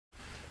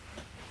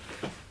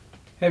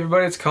Hey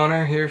everybody, it's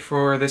Connor here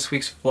for this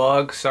week's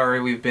vlog.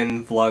 Sorry we've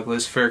been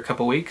vlogless for a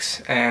couple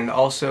weeks, and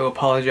also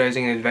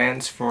apologizing in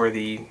advance for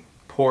the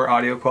poor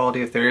audio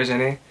quality if there is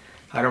any.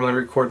 I normally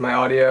record my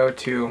audio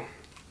to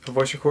a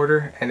voice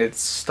recorder and it's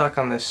stuck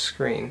on this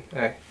screen.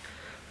 Hey,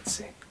 let's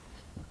see.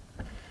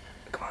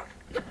 Come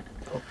on,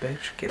 little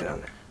bitch, get it on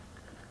there.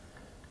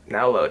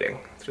 Now loading,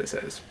 that's what it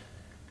says.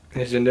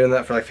 He's been doing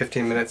that for like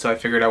 15 minutes, so I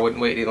figured I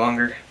wouldn't wait any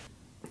longer.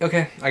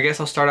 Okay, I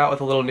guess I'll start out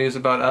with a little news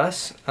about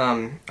us.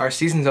 Our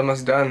season's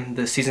almost done.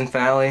 The season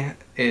finale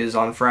is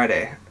on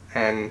Friday,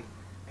 and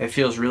it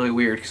feels really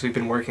weird because we've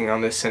been working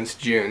on this since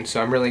June, so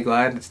I'm really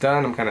glad it's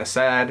done. I'm kind of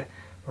sad.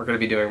 We're going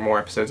to be doing more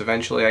episodes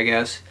eventually, I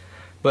guess.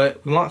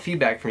 But we want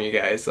feedback from you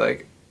guys.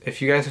 Like,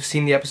 if you guys have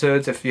seen the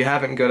episodes, if you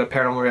haven't, go to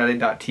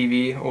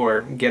paranormalreality.tv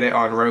or get it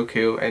on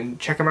Roku and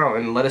check them out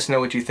and let us know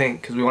what you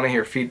think, because we want to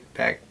hear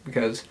feedback,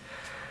 because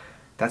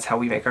that's how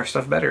we make our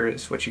stuff better,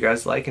 is what you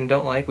guys like and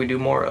don't like, we do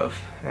more of.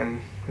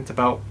 And it's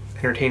about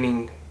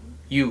entertaining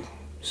you.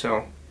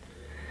 So,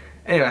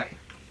 anyway.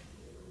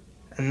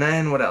 And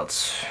then, what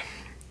else?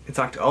 It's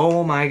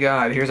oh my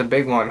god, here's a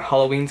big one.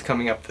 Halloween's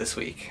coming up this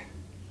week.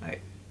 Is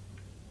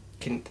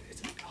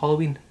it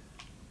Halloween?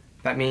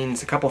 That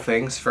means a couple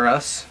things for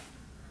us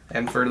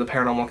and for the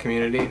paranormal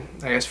community.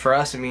 I guess for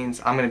us it means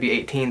I'm going to be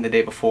 18 the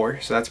day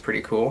before, so that's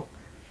pretty cool.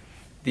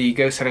 The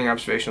Ghost Hunting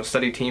Observational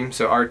Study team,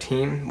 so our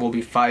team will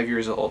be 5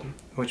 years old,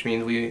 which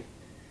means we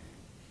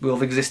will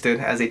have existed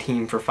as a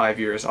team for 5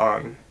 years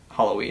on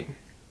Halloween.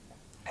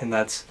 And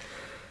that's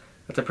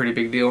a pretty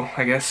big deal,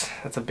 I guess.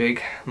 That's a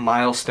big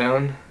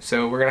milestone.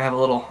 So we're gonna have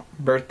a little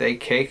birthday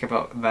cake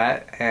about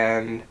that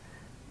and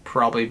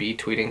probably be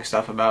tweeting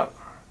stuff about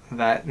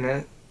that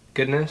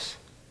goodness.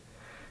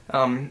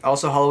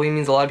 Also, Halloween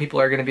means a lot of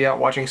people are going to be out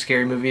watching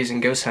scary movies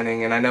and ghost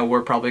hunting, and I know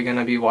we're probably going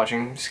to be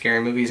watching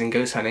scary movies and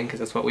ghost hunting because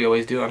that's what we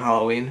always do on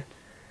Halloween.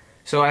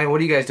 So what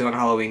do you guys do on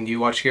Halloween? Do you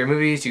watch scary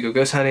movies? Do you go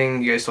ghost hunting?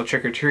 Do you guys still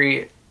trick or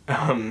treat?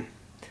 And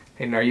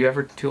are you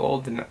ever too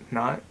old to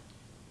not?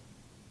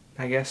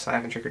 I guess I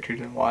haven't trick or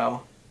treated in a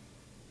while.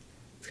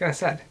 It's kind of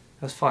sad.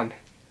 It was fun.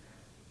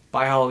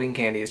 Buy Halloween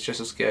candy. It's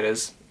just as good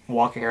as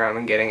walking around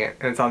and getting it,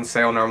 and it's on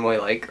sale normally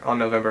like on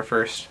November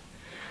 1st.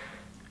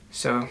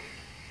 So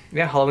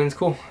yeah, Halloween's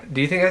cool.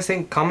 Do you guys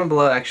think, comment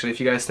below actually if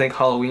you guys think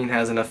Halloween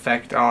has an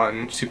effect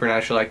on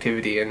supernatural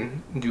activity,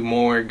 and do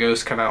more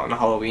ghosts come out on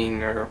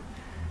Halloween or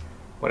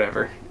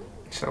whatever.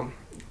 So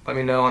let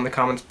me know in the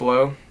comments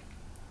below.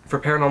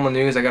 For paranormal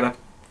news, I got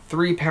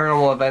 3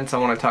 paranormal events I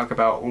want to talk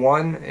about.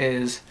 One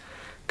is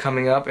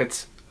coming up.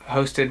 It's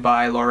hosted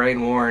by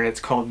Lorraine Warren. It's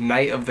called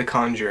Night of the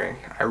Conjuring.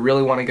 I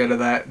really want to go to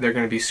that. They're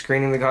going to be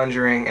screening The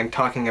Conjuring and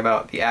talking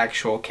about the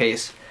actual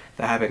case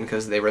that happened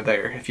because they were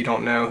there. If you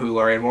don't know who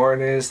Lorraine Warren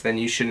is, then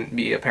you shouldn't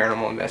be a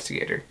paranormal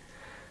investigator.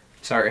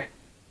 Sorry.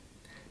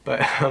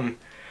 But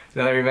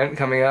another event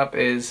coming up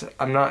is,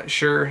 I'm not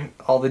sure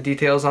all the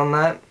details on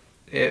that.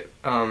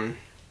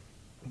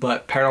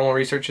 But Paranormal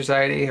Research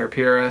Society, or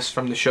PRS,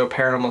 from the show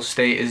Paranormal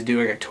State is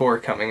doing a tour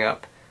coming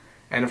up.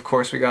 And of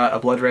course we got a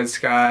Blood Red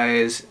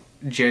Skies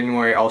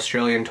January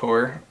Australian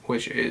tour,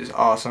 which is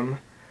awesome.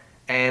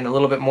 And a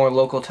little bit more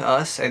local to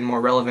us and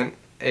more relevant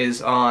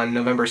is on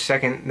November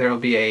 2nd. There will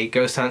be a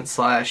ghost hunt /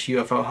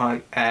 UFO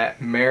hunt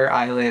at Mare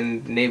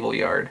Island Naval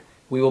Yard.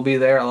 We will be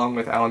there along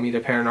with Alameda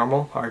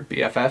Paranormal, our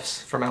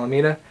BFFs from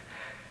Alameda,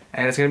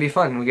 and it's going to be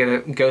fun. We get a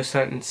ghost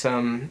hunt in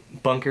some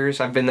bunkers.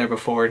 I've been there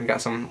before and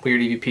got some weird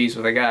EVPs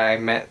with a guy I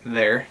met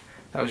there.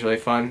 That was really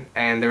fun.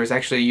 And there was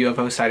actually a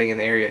UFO sighting in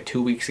the area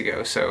 2 weeks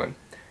ago, so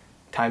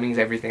timing's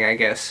everything, I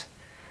guess.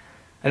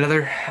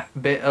 Another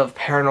bit of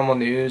paranormal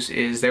news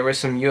is there was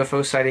some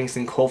UFO sightings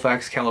in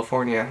Colfax,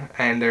 California,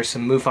 and there's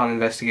some MUFON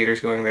investigators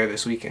going there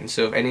this weekend.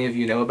 So if any of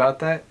you know about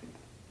that,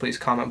 please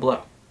comment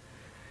below.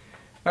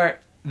 Alright,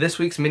 this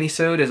week's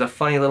minisode is a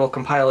funny little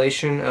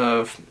compilation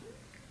of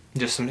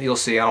just some, you'll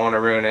see, I don't want to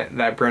ruin it,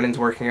 that Brennan's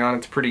working on.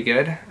 It's pretty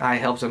good. I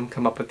helped him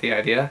come up with the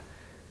idea.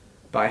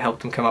 But I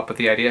helped him come up with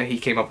the idea. He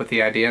came up with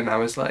the idea, and I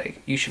was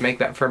like, you should make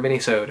that for a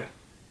minisode.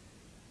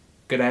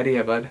 Good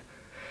idea, bud.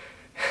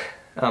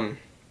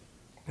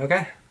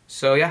 Okay,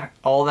 so yeah,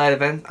 all that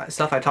event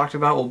stuff I talked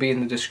about will be in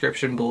the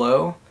description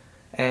below.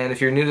 And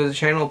if you're new to the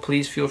channel,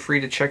 please feel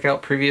free to check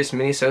out previous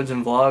minisodes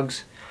and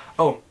vlogs.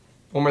 Oh,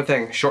 one more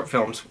thing, short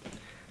films.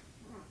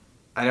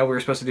 I know we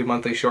were supposed to do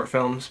monthly short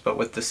films, but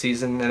with the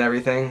season and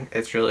everything,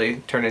 it's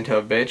really turned into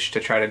a bitch to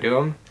try to do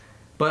them.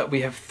 But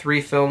we have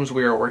 3 films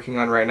we are working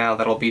on right now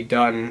that'll be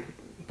done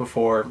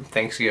before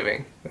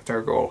Thanksgiving. That's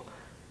our goal.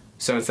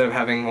 So instead of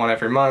having one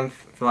every month,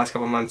 for the last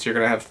couple of months, you're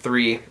going to have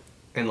 3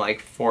 in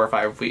like 4 or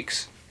 5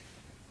 weeks.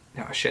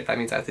 Oh shit, that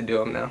means I have to do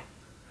them now.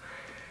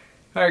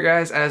 Alright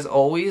guys, as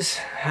always,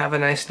 have a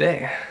nice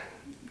day.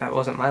 That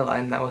wasn't my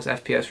line, that was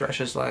FPS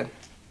Rush's line.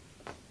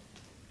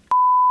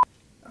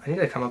 I need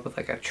to come up with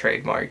like a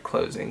trademark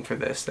closing for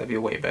this, that'd be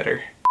way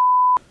better.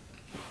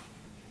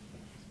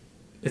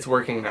 It's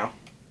working now.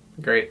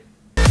 Great.